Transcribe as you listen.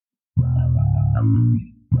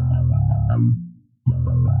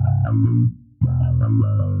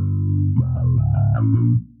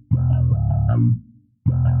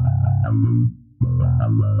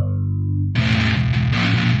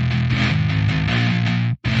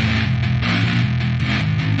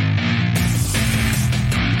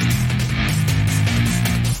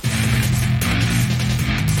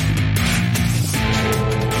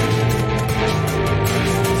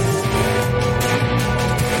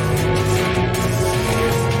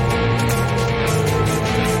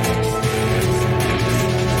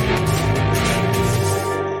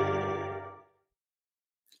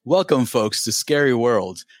Welcome, folks, to Scary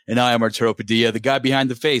World, and I am Arturo Padilla, the guy behind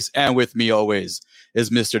the face, and with me always is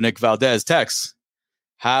Mr. Nick Valdez. Tex,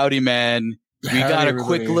 howdy, man. We got a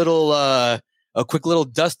quick little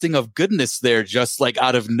dusting of goodness there, just like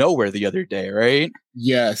out of nowhere the other day, right?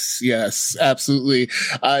 Yes, absolutely.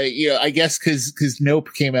 I guess because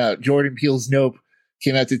Nope came out, Jordan Peele's Nope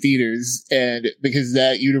came out to theaters, and because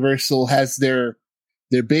that Universal has their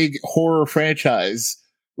big horror franchise,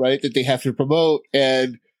 right, that they have to promote,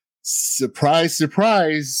 and surprise,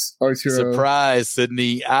 Arturo. Surprise,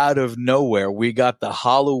 Sydney. Out of nowhere, we got the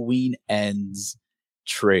Halloween Ends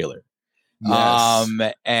trailer. Yes.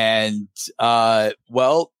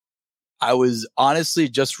 Well, I was honestly,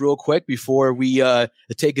 just real quick before we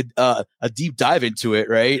take a deep dive into it,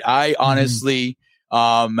 right? I honestly,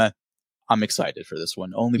 I'm excited for this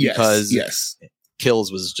one only because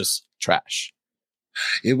Kills was just trash.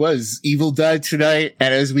 It was. Evil died tonight,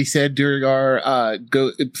 and as we said during our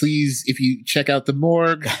please, if you check out the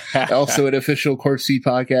Morgue, also an official Corpse Feed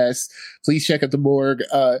podcast, please check out the Morgue,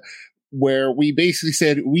 where we basically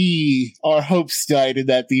said our hopes died in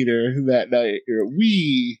that theater that night.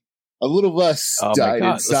 A little of us died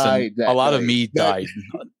inside. Listen, a lot of me died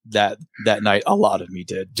that night. A lot of me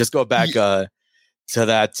did. Just go back to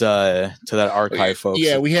that archive, folks.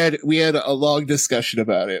 Yeah, we had a long discussion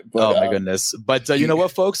about it. But, oh my goodness! But you know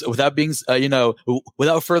what, folks? Without being,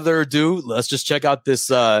 without further ado, let's just check out this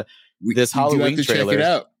this Halloween trailer check it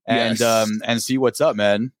out. and see what's up,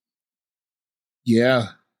 man. Yeah,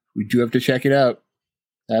 we do have to check it out.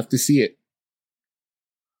 I have to see it.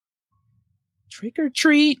 Trick or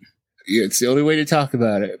treat. Yeah, it's the only way to talk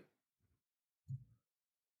about it.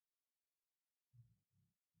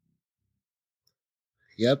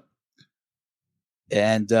 Yep.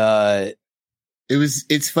 And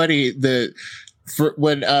it's funny it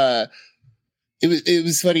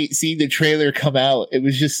was funny seeing the trailer come out. It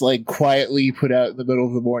was just like quietly put out in the middle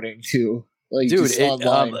of the morning too. Like, dude,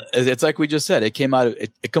 it's like we just said, it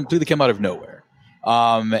completely came out of nowhere.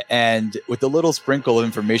 And with the little sprinkle of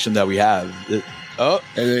information that we have,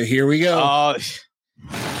 here we go.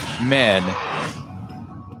 Man.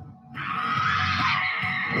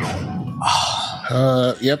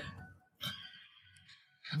 Yep.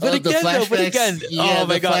 But again, oh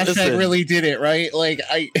my god, listen. Really did it, right? Like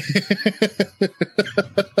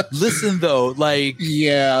listen though, like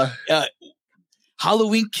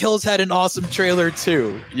Halloween Kills had an awesome trailer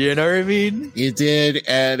too. You know what I mean? It did,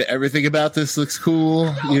 and everything about this looks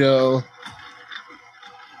cool. You know.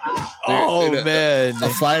 Man, a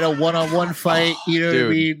final one-on-one fight. You know what I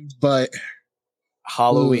mean? But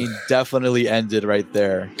Halloween definitely ended right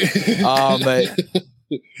there.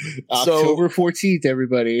 October 14th,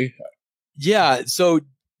 everybody. Yeah. So,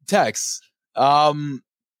 Tex,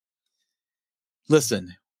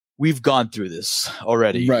 listen, we've gone through this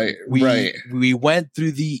already. Right. We went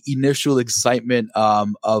through the initial excitement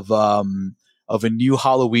of a new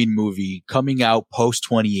Halloween movie coming out post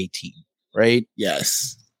 2018, right?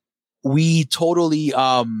 Yes. We totally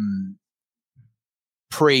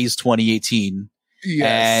praised 2018.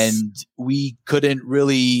 Yes. And we couldn't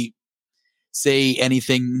really say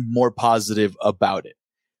anything more positive about it.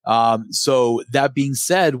 So that being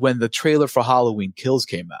said, when the trailer for Halloween Kills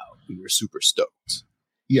came out, we were super stoked.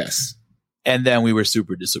 Yes. And then we were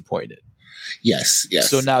super disappointed. Yes.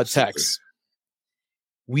 So now, Tex,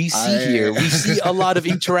 we see a lot of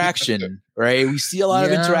interaction, right? We see a lot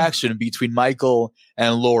of interaction between Michael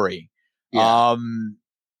and Laurie. Yeah.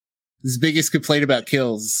 His biggest complaint about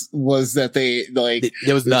Kills was that there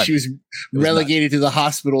was none. She was relegated to the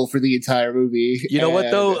hospital for the entire movie. You know what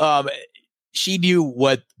though? She knew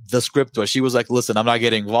what the script was. She was like, "Listen, I'm not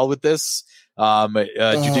getting involved with this.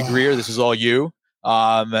 Judy Greer, this is all you.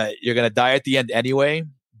 You're gonna die at the end anyway,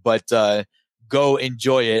 but go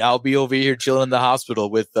enjoy it. I'll be over here chilling in the hospital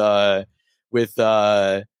with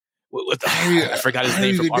I forgot his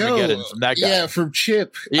name from Armageddon. From that guy. Yeah, from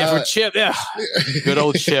Chip. From Chip. Yeah, good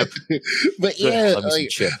old Chip. But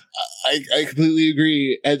Chip. I completely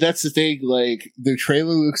agree, and that's the thing. Like, the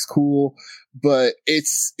trailer looks cool. but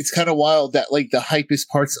it's kind of wild that like the hypest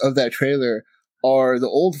parts of that trailer are the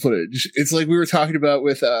old footage. It's like we were talking about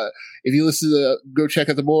with if you listen to go check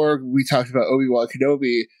out the morgue, we talked about Obi-Wan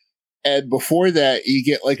Kenobi. And before that, you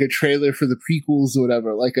get like a trailer for the prequels or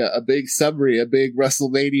whatever, like a big summary, a big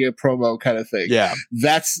WrestleMania promo kind of thing. Yeah,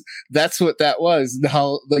 that's what that was.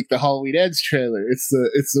 Like the Halloween Ends trailer. It's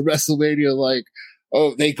the WrestleMania like,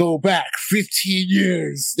 oh, they go back 15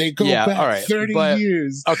 years. They go back 30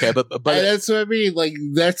 years. Okay, but and that's what I mean. Like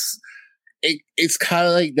it's kind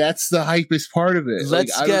of like that's the hypest part of it.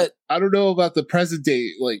 I don't know about the present day,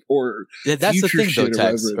 like or that's the thing though,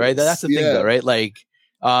 Tex, right? That's the thing though, right? Like.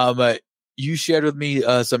 You shared with me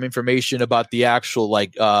some information about the actual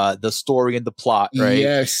like the story and the plot, right?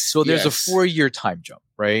 Yes. So there's a 4-year time jump,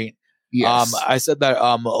 right? Yes. I said that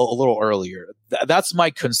a little earlier. That's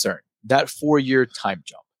my concern. That 4-year time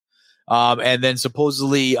jump. And then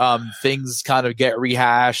supposedly things kind of get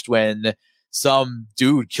rehashed when some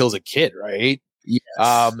dude kills a kid, right?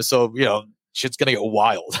 Yes. So shit's gonna get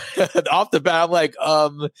wild. Off the bat, I'm like,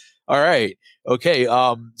 all right. Okay,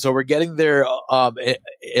 so we're getting there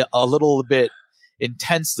a little bit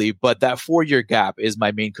intensely, but that 4-year gap is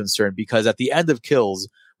my main concern because at the end of Kills,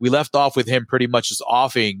 we left off with him pretty much just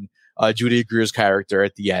offing Judy Greer's character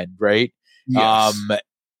at the end, right? Yes.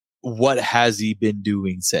 What has he been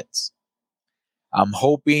doing since? I'm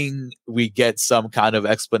hoping we get some kind of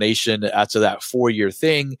explanation as to that 4-year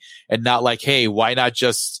thing and not like, hey, why not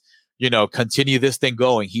just, continue this thing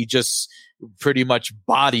going? He just pretty much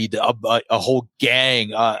bodied a whole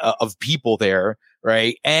gang of people there,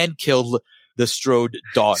 right? And killed the Strode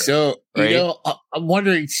daughter. So, right? I'm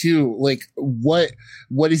wondering too, like, what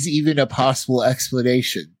is even a possible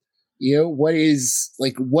explanation? What is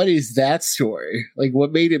that story? Like,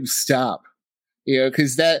 what made him stop?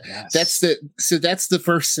 Because that's the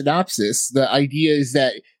first synopsis. The idea is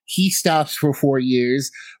that he stops for 4 years,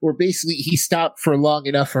 or basically he stopped for long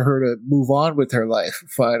enough for her to move on with her life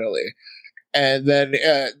finally. And then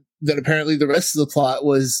apparently the rest of the plot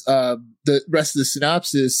was the rest of the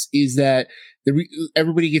synopsis is that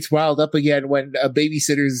everybody gets riled up again when a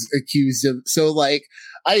babysitter's accused of. So like,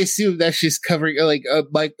 I assume that's just covering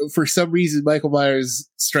for some reason Michael Myers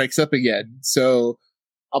strikes up again. So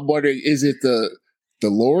I'm wondering, is it the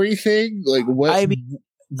Laurie thing? Like what? I mean,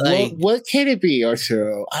 what can it be,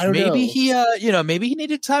 Arturo? I don't know. Maybe he, maybe he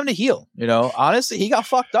needed time to heal. Honestly, he got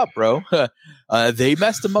fucked up, bro. They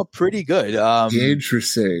messed him up pretty good.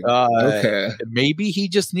 Interesting. Okay. Maybe he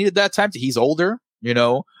just needed that time he's older.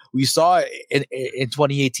 We saw in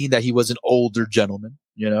 2018 that he was an older gentleman.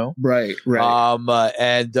 Right.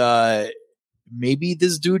 And maybe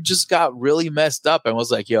this dude just got really messed up and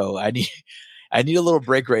was like, "Yo, I need a little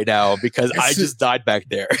break right now because I just died back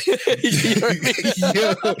there." You know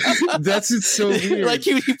what I mean? That's so weird. Like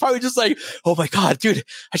he probably just like, "Oh my god, dude,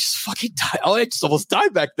 I just fucking died. Oh, I just almost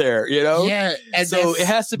died back there." Yeah. And so it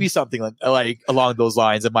has to be something like along those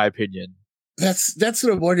lines, in my opinion. That's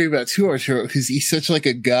what I'm wondering about too, Arturo, because he's such like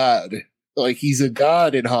a god. Like he's a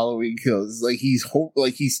god in Halloween Kills. Like he's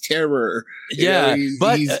he's terror. Yeah,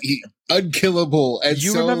 but he's unkillable. And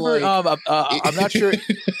you remember? I'm not sure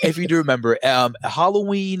if you do remember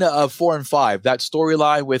Halloween 4 and 5. That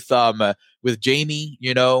storyline with Jamie,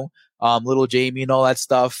 little Jamie and all that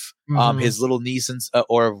stuff. Mm-hmm. His little niece and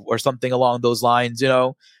or something along those lines.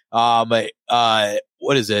 What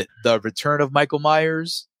is it? The Return of Michael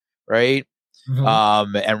Myers, right?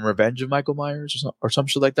 Mm-hmm. And Revenge of Michael Myers or some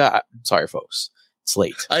shit like that. I'm sorry, folks. It's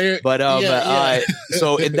late. So in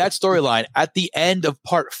that storyline, at the end of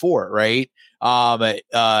part 4, right? I'm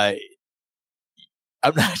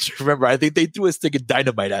not sure. Remember, I think they threw a stick of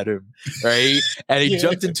dynamite at him, right? And he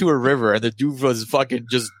jumped into a river, and the dude was fucking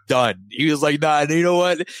just done. He was like, "Nah, you know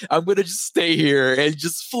what? I'm gonna just stay here and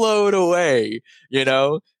just float away,"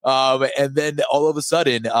 And then all of a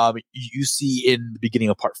sudden, you see in the beginning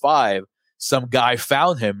of part 5. Some guy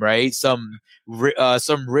found him, right? Some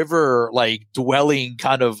river like dwelling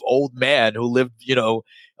kind of old man who lived, there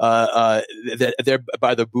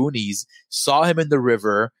by the boonies, saw him in the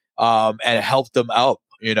river, and helped him out,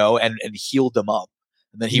 and healed him up.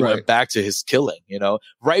 And then he went back to his killing,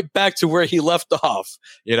 right back to where he left off,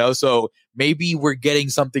 So maybe we're getting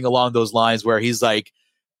something along those lines where he's like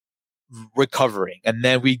recovering, and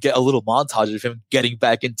then we get a little montage of him getting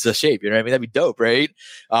back into shape. That'd be dope, right?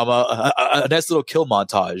 A nice little kill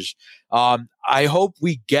montage. I hope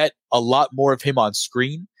we get a lot more of him on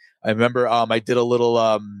screen. I remember I did a little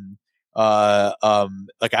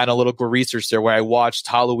like analytical research there where I watched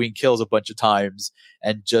Halloween Kills a bunch of times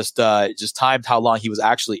and just timed how long he was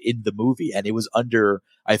actually in the movie, and it was under,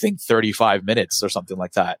 I think, 35 minutes or something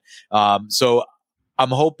like that. So I'm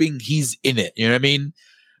hoping he's in it. You know what I mean?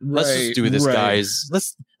 Let's just do this, guys.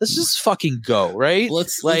 Let's just fucking go, right?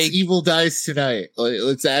 Let's Evil dies tonight.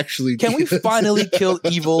 Let's actually. Can we finally kill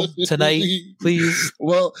Evil tonight, please?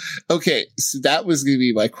 Well, okay. So that was going to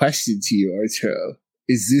be my question to you, Arturo.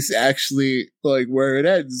 Is this actually like where it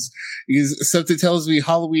ends? Because something tells me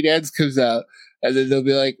Halloween Ends comes out, and then they'll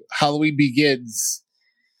be like Halloween Begins,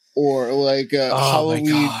 or like Halloween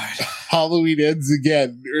Ends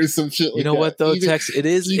Again, or some shit. You know what though, Tex? It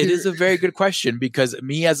is a very good question, because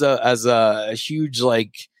me as a huge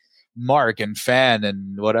like mark and fan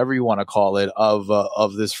and whatever you want to call it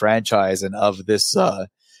of this franchise and of this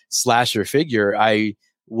slasher figure, I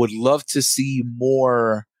would love to see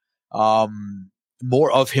more of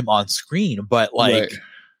him on screen, but like.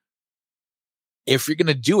 If you're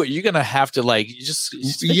gonna do it, you're gonna have to like just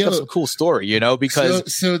think of some cool story, you know?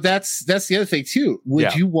 Because so that's the other thing too.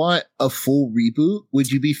 Would you want a full reboot?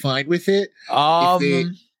 Would you be fine with it?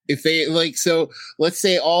 If they like, so let's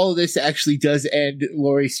say all of this actually does end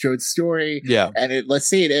Laurie Strode's story, and let's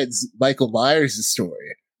say it ends Michael Myers'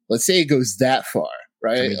 story. Let's say it goes that far,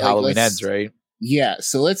 right? I mean, Halloween Ends, right? Yeah.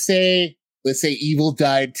 So let's say Evil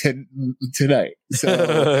died tonight.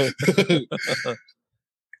 So.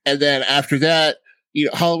 And then after that, you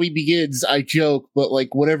know, Halloween Begins, I joke, but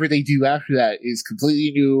like whatever they do after that is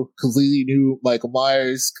completely new Michael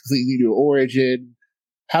Myers, completely new origin.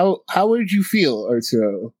 How would you feel,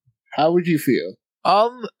 Arturo? How would you feel?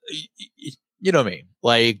 You know me,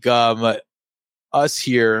 like, us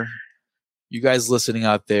here, you guys listening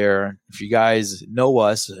out there, if you guys know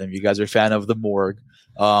us and if you guys are a fan of The Morgue,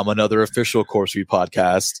 another official Corpse Read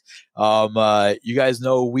podcast, you guys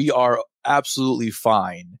know we are absolutely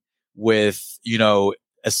fine with, you know,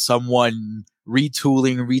 as someone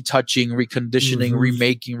retooling, retouching, reconditioning,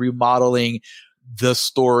 remaking, remodeling the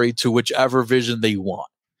story to whichever vision they want.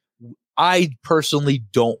 I personally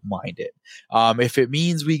don't mind it. If it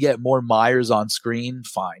means we get more Myers on screen,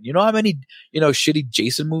 fine. You know how many, you know, shitty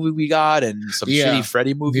Jason movie we got and some shitty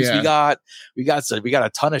Freddy movies we got? We got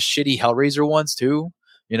a ton of shitty Hellraiser ones too,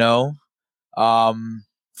 you know?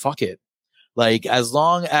 Fuck it. Like, as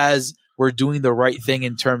long as we're doing the right thing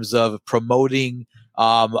in terms of promoting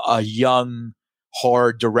a young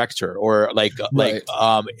horror director or a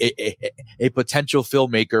potential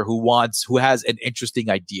filmmaker who has an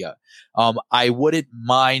interesting idea. I wouldn't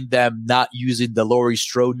mind them not using the Laurie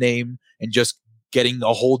Strode name and just getting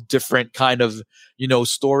a whole different kind of, you know,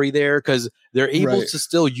 story there, because they're able to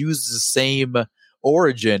still use the same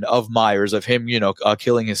origin of Myers, of him, you know,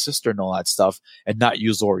 killing his sister and all that stuff, and not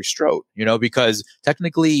use Laurie Strode, you know, because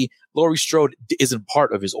technically Laurie Strode isn't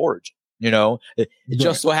part of his origin, you know. It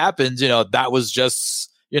just so happens, you know, that was just,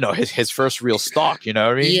 you know, his first real stalk, you know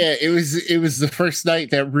what I mean? Yeah, it was the first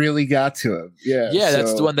night that really got to him. Yeah,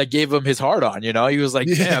 that's the one that gave him his heart on, you know. He was like,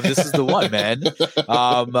 damn, this is the one, man.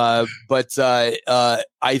 But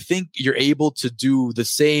I think you're able to do the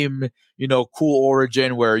same, you know, cool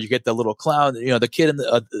origin where you get the little clown, you know, the kid in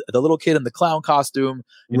the little kid in the clown costume,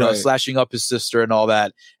 you know, slashing up his sister and all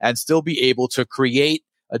that, and still be able to create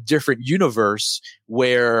a different universe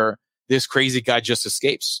where this crazy guy just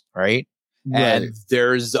escapes, right? And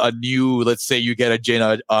there's a new, let's say you get a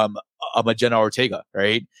Jenna Ortega,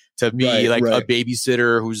 right? To be a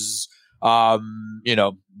babysitter who's, you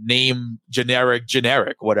know, name generic,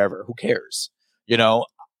 whatever. Who cares? You know,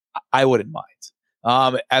 I wouldn't mind.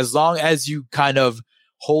 As long as you kind of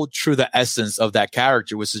hold true the essence of that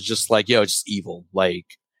character, which is just like, just evil.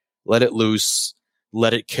 Like, let it loose,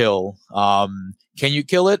 let it kill. Can you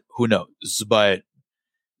kill it? Who knows? But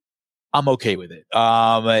I'm okay with it.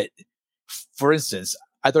 For instance,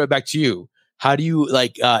 I throw it back to you. How do you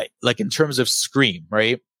like in terms of Scream,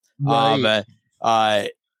 right? How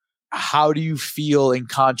do you feel in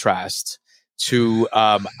contrast to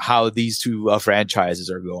how these two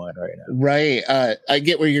franchises are going right now? Right. I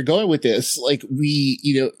get where you're going with this. Like, we,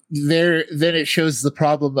 you know, then it shows the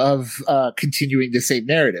problem of continuing the same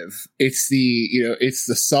narrative. It's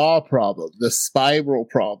the Saw problem, the spiral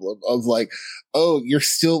problem of like, oh, you're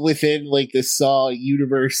still within like the Saw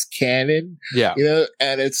universe canon. Yeah. You know,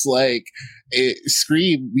 and it's like,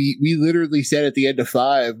 Scream, we literally said at the end of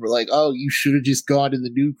 5, we're like, oh, you should have just gone to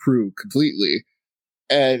the new crew completely.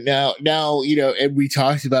 And now, you know, and we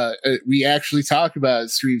actually talked about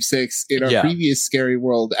Scream 6 in our previous Scary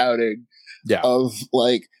World outing of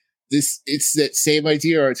like this. It's that same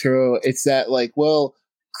idea, Arturo. It's that like, well,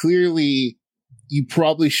 clearly you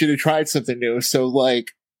probably should have tried something new. So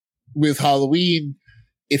like with Halloween,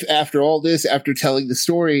 if after all this, after telling the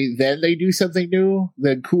story, then they do something new,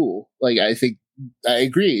 then cool. Like, I think I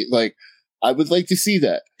agree. Like, I would like to see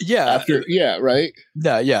that. Yeah. Right?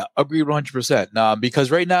 Yeah. Agreed 100%. Because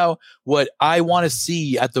right now, what I want to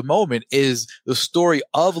see at the moment is the story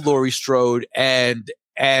of Laurie Strode and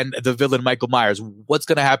the villain Michael Myers. What's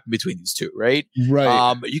going to happen between these two, right?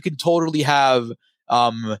 Right. You can totally have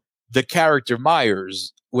the character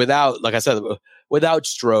Myers without, like I said, without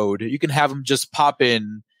Strode. You can have him just pop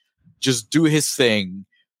in, just do his thing.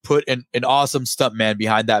 Put an awesome stuntman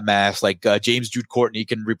behind that mask, like James Jude Courtney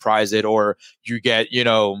can reprise it, or you get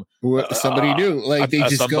somebody new, like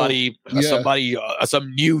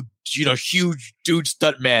some new huge dude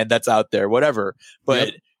stuntman that's out there, whatever.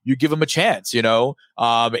 But you give him a chance,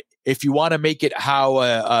 if you want to make it how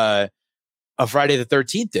a Friday the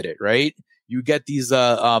 13th did it, right? You get these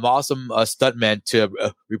awesome stuntmen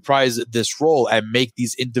to reprise this role and make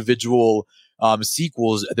these individual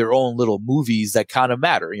sequels, their own little movies that kind of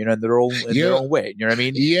matter, in their own way. You know what I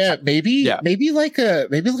mean? Yeah, maybe like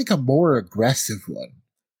a more aggressive one,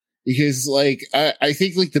 because like I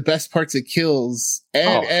think like the best parts of Kills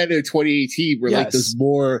and in 2018 were like those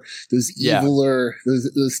eviler,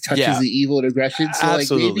 those touches of evil and aggression. So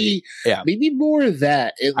absolutely. maybe more of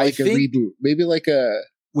that in like a reboot. Maybe like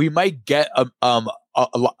we might get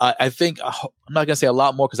I think I'm not gonna say a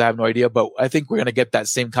lot more because I have no idea, but I think we're gonna get that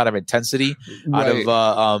same kind of intensity out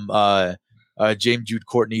of James Jude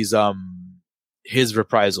Courtney's his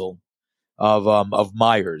reprisal of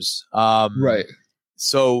Myers. Right.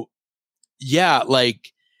 So yeah,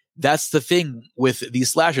 like that's the thing with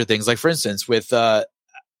these slasher things. Like for instance, with as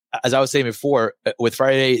I was saying before, with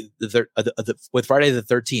Friday the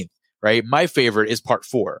 13th, right? My favorite is part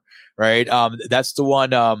 4, right? That's the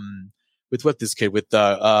one with what this kid with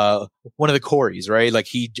one of the Coreys, right? Like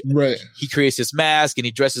he creates this mask and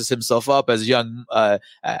he dresses himself up as young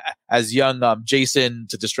Jason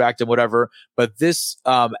to distract him, whatever. But this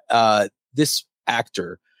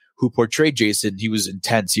actor who portrayed Jason, he was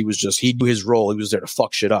intense. He knew his role. He was there to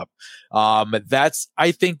fuck shit up. That's,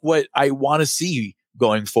 I think, what I want to see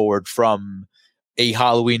going forward from a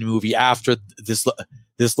Halloween movie after this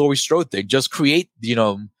Laurie Strode thing. Just create,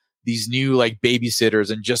 these new like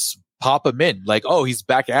babysitters and just pop him in. Like, oh, he's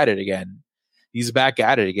back at it again. Right? He's back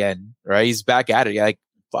at it. Like,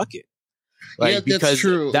 fuck it. Like, yeah, that's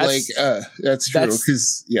true. That's true.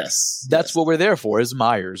 Because that's what we're there for, is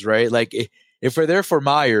Myers, right? Like, if we're there for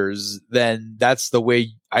Myers, then that's the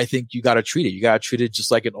way I think you got to treat it. You got to treat it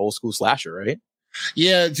just like an old school slasher, right?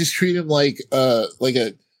 Yeah, just treat him like a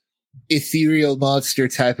ethereal monster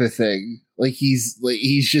type of thing. Like he's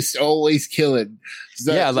just always killing.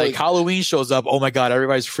 Like Halloween shows up. Oh my god,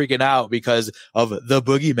 everybody's freaking out because of the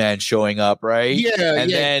boogeyman showing up, right? Yeah, and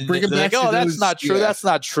then they're like, "Oh, that's not true. Yeah. That's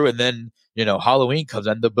not true." And then Halloween comes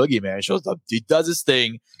and the boogeyman shows up. He does his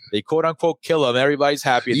thing. They quote unquote kill him. Everybody's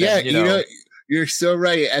happy. And then, you're so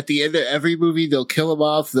right. At the end of every movie, they'll kill him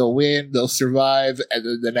off. They'll win. They'll survive. And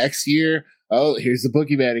then the next year, oh, here's the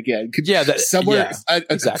boogeyman again.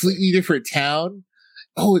 A completely different town.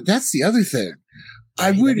 Oh, that's the other thing.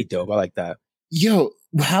 That'd be dope. I like that. Yo,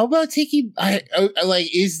 how about taking?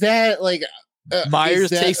 Is that like Myers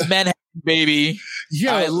takes Manhattan, baby?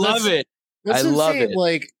 Yeah, I love it. I love it.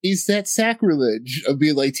 Like, is that sacrilege of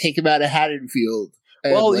being like, take him out of Haddonfield?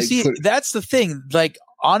 Well, you see, that's the thing. Like,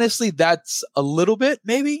 honestly, that's a little bit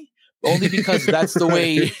maybe only because that's the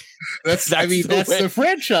way. That's the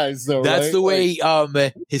franchise, though. That's right? the way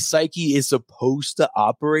his psyche is supposed to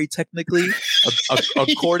operate, technically,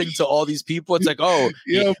 according to all these people. It's like,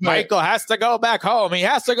 Michael has to go back home. He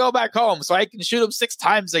has to go back home so I can shoot him 6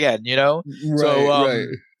 times again. Right,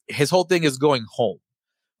 his whole thing is going home.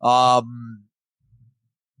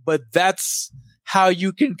 But that's how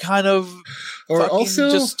you can kind of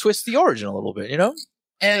also just twist the origin a little bit,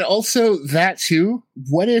 And also that too.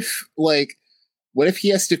 What if he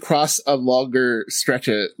has to cross a longer stretch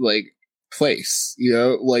of like place?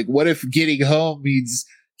 Like what if getting home means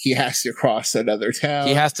he has to cross another town?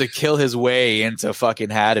 He has to kill his way into fucking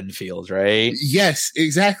Haddonfield, right? Yes,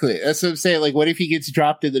 exactly. That's what I'm saying. Like, what if he gets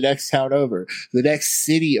dropped in the next town over, the next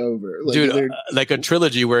city over? Like, dude, like a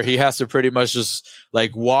trilogy where he has to pretty much just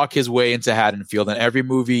like walk his way into Haddonfield, and every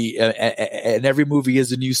movie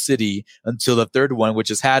is a new city until the third one, which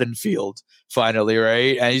is Haddonfield, finally,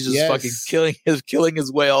 right? And he's just fucking killing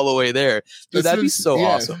his way all the way there. Dude, that'd be so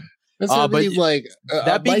awesome. That's what I mean, like,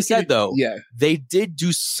 that being said, though, they did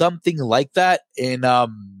do something like that in the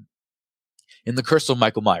Curse of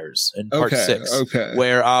Michael Myers in part 6,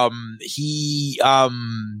 where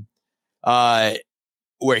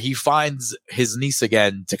he finds his niece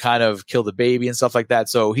again to kind of kill the baby and stuff like that.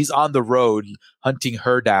 So he's on the road hunting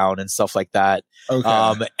her down and stuff like that.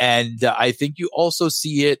 And I think you also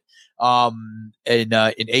see it in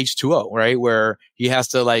H2O, right, where he has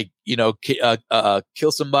to like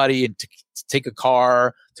kill somebody and to take a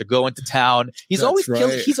car to go into town. He's always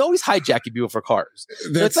hijacking people for cars.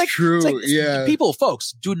 That's true.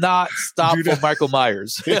 Folks, do not stop for Michael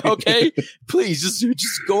Myers. Okay, please just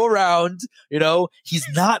go around. He's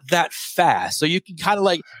not that fast, so you can kind of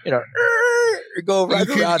like go right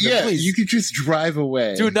around. Yeah, please. You could just drive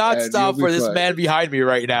away. Do not stop for this man behind me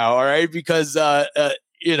right now. All right, because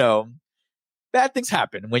bad things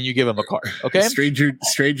happen when you give him a car. Okay,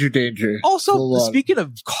 stranger danger. Also, speaking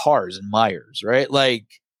of cars and Myers, right? Like,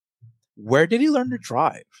 where did he learn to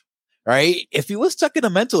drive? Right? If he was stuck in a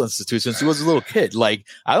mental institute since he was a little kid, like,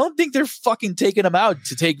 I don't think they're fucking taking him out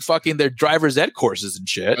to take fucking their driver's ed courses and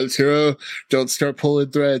shit. Arturo, don't start pulling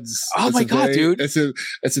threads. Oh my God, dude. That's a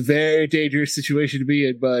very dangerous situation to be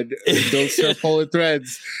in, bud. Don't start pulling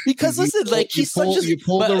threads. Because listen, you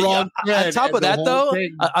pulled the wrong thread. On top of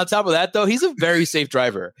that though, he's a very safe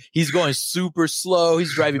driver. He's going super slow.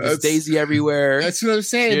 He's driving Miss Daisy everywhere. That's what I'm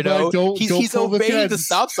saying. He's obeying the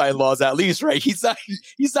stop sign laws at least, right? He's not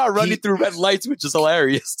running through red lights, which is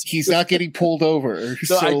hilarious. He's not getting pulled over.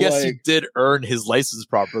 So I guess he did earn his license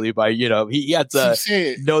properly by, he had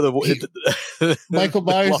to know the Michael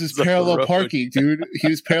Myers is parallel parking, dude. He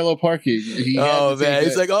was parallel parking. He's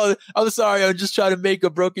like, oh, I'm sorry, I'm just trying to make a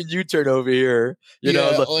broken U-turn over here.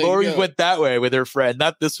 Lori went that way with her friend,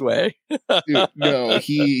 not this way. Dude, no,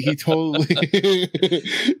 he totally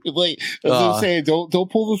like that's what I'm saying. Don't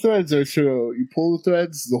pull the threads, Arturo. You pull the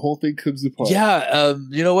threads, the whole thing comes apart. Yeah,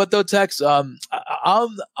 you know what though, Tex? I'm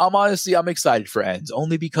honestly excited for Ends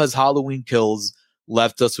only because Halloween Kills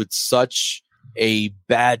left us with such a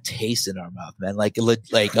bad taste in our mouth, man. Like a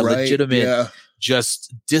legitimate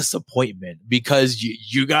just disappointment because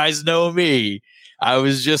you guys know me. I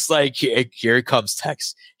was just like, here it comes,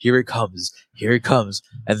 Tex. Here it comes.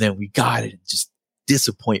 And then we got it. Just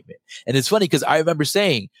disappointment. And it's funny because I remember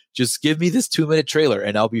saying, just give me this 2-minute trailer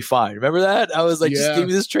and I'll be fine. Remember that? I was like, just give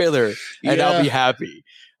me this trailer and I'll be happy.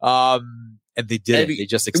 And they didn't. They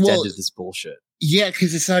just extended this bullshit. Yeah,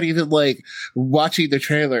 because it's not even like watching the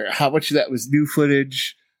trailer. How much of that was new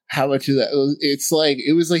footage? How much of that?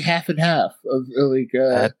 It was like half and half of like.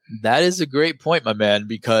 That is a great point, my man.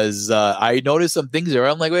 Because I noticed some things there.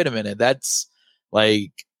 I'm like, wait a minute, that's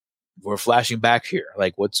like we're flashing back here.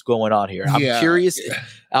 Like, what's going on here? I'm curious.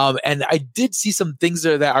 And I did see some things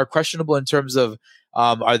there that are questionable in terms of,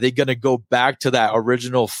 are they going to go back to that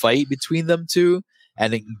original fight between them two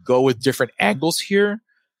and then go with different angles here?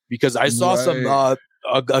 Because I saw some a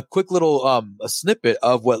quick little a snippet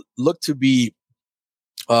of what looked to be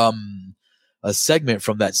a segment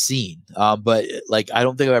from that scene. But like I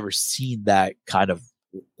don't think I've ever seen that kind of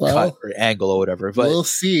cut or angle or whatever. But we'll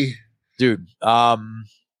see, dude. I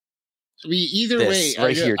mean, either way,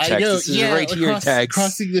 right here, Tex. This is right here, Tex.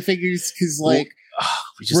 Crossing the fingers because, like,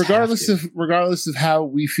 regardless of how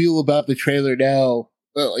we feel about the trailer now,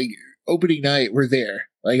 like opening night, we're there.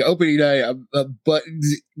 Like opening night,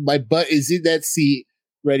 my butt is in that seat,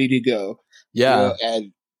 ready to go. Yeah,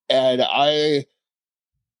 and I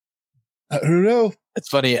don't know. It's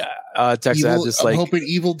funny, Tex. I'm hoping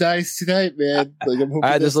Evil dies tonight, man.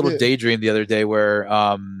 I had this little daydream the other day where,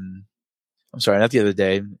 I'm sorry, not the other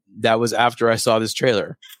day. That was after I saw this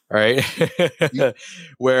trailer. All right,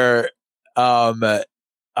 where I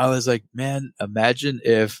was like, man, imagine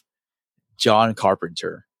if John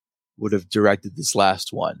Carpenter would have directed this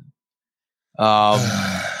last one.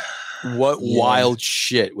 What wild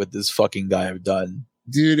shit would this fucking guy have done?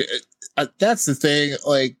 Dude, that's the thing.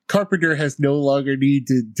 Like, Carpenter has no longer need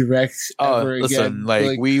to direct ever again.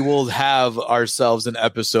 Like, we will have ourselves an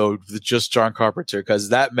episode with just John Carpenter because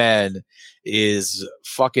that man is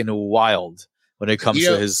fucking wild when it comes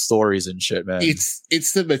to his stories and shit, man.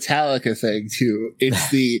 It's the Metallica thing too. It's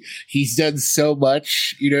he's done so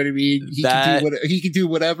much, you know what I mean? He can do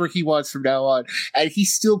whatever he wants from now on. And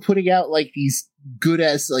he's still putting out like these good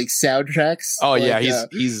ass like soundtracks. Oh like, yeah,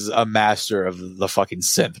 he's a master of the fucking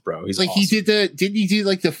synth, bro. He's like awesome. Didn't he do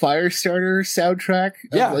like the Firestarter soundtrack?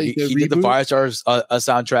 Yeah, he did the Firestarter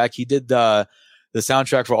soundtrack. He did the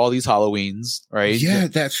soundtrack for all these Halloweens, right? Yeah,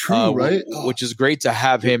 that's true, right? Which is great to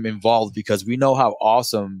have him involved because we know how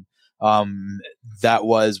awesome that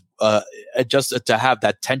was. Just to have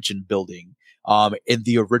that tension building in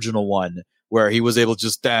the original one, where he was able to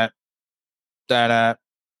just that, and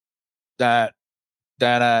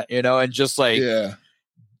just like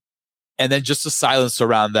and then just the silence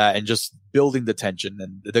around that and just building the tension,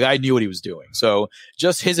 and the guy knew what he was doing. So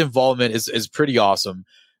just his involvement is pretty awesome.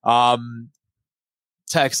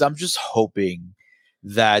 Tex, I'm just hoping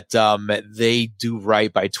that they do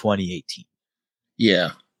right by 2018.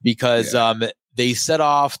 Yeah. because they set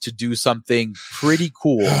off to do something pretty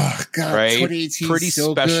cool, God, right? Pretty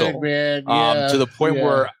so special, good, man. To the point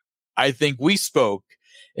where I think we spoke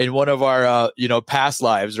in one of our past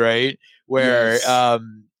lives, right? Where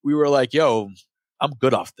we were like, "Yo, I'm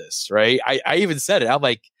good off this," right? I even said it. I'm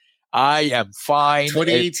like, I am fine.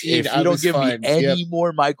 2018, if you don't give me any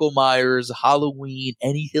more Michael Myers, Halloween,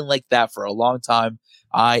 anything like that for a long time,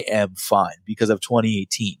 I am fine because of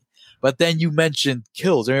 2018. But then you mentioned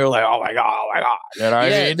Kills, and you're like, "Oh my god!" You know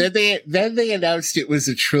what I mean? Then they announced it was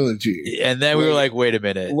a trilogy, and then we were like, "Wait a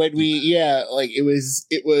minute." When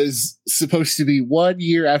it was supposed to be 1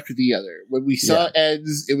 year after the other. When we saw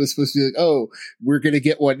Ends, it was supposed to be like, "Oh, we're gonna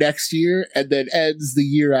get one next year," and then Ends the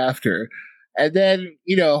year after. And then,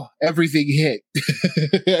 everything hit.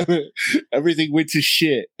 Everything went to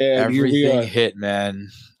shit. And everything hit, man.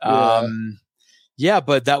 Yeah,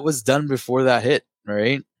 but that was done before that hit,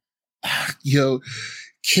 right?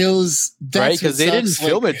 Kills. Right? Because they didn't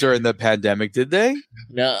film it during the pandemic, did they?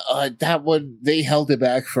 No, that one, they held it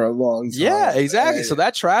back for a long time. Yeah, exactly. So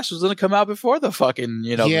that trash was going to come out before the fucking,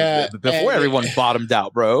 before everyone bottomed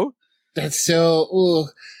out, bro. That's so...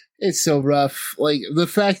 It's so rough. Like, the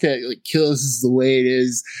fact that Kills is the way it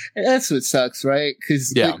is, and that's what sucks, right?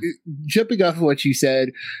 Because jumping off of what you said,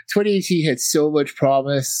 2018 had so much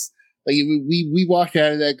promise. Like, we walked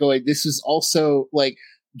out of that going, this was also, like,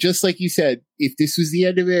 just like you said, if this was the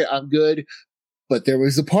end of it, I'm good. But there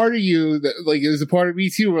was a part of you that, like, it was a part of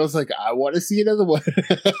me too, where I was like, I want to see another one.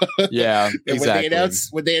 Yeah, exactly.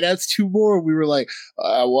 When they announced 2 more, we were like,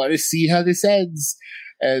 I want to see how this ends.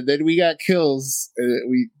 And then we got Kills.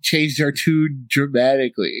 We changed our tune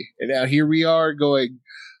dramatically. And now here we are going,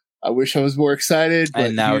 I wish I was more excited. But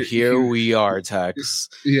and now here we are, Tex.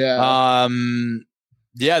 Yeah.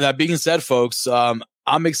 Yeah, that being said, folks, I'm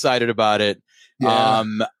excited about it. Yeah.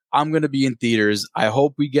 I'm going to be in theaters. I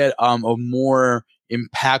hope we get a more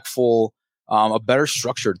impactful, a better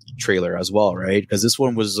structured trailer as well, right? Because this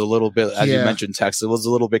one was a little bit, as you mentioned, Tex, it was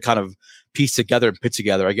a little bit kind of pieced together and put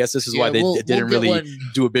together. I guess this is why they didn't really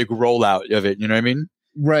do a big rollout of it. You know what I mean?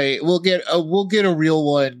 Right. We'll get a real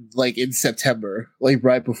one like in September, like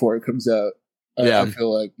right before it comes out. I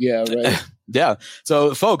feel like, right. Yeah.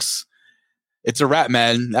 So, folks, it's a wrap,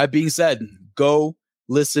 man. That being said, go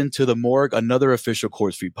listen to The Morgue, another official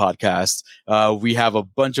Court Street podcast. We have a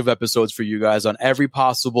bunch of episodes for you guys on every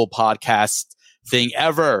possible podcast thing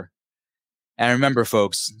ever. And remember,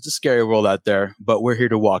 folks, it's a scary world out there, but we're here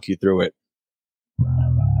to walk you through it.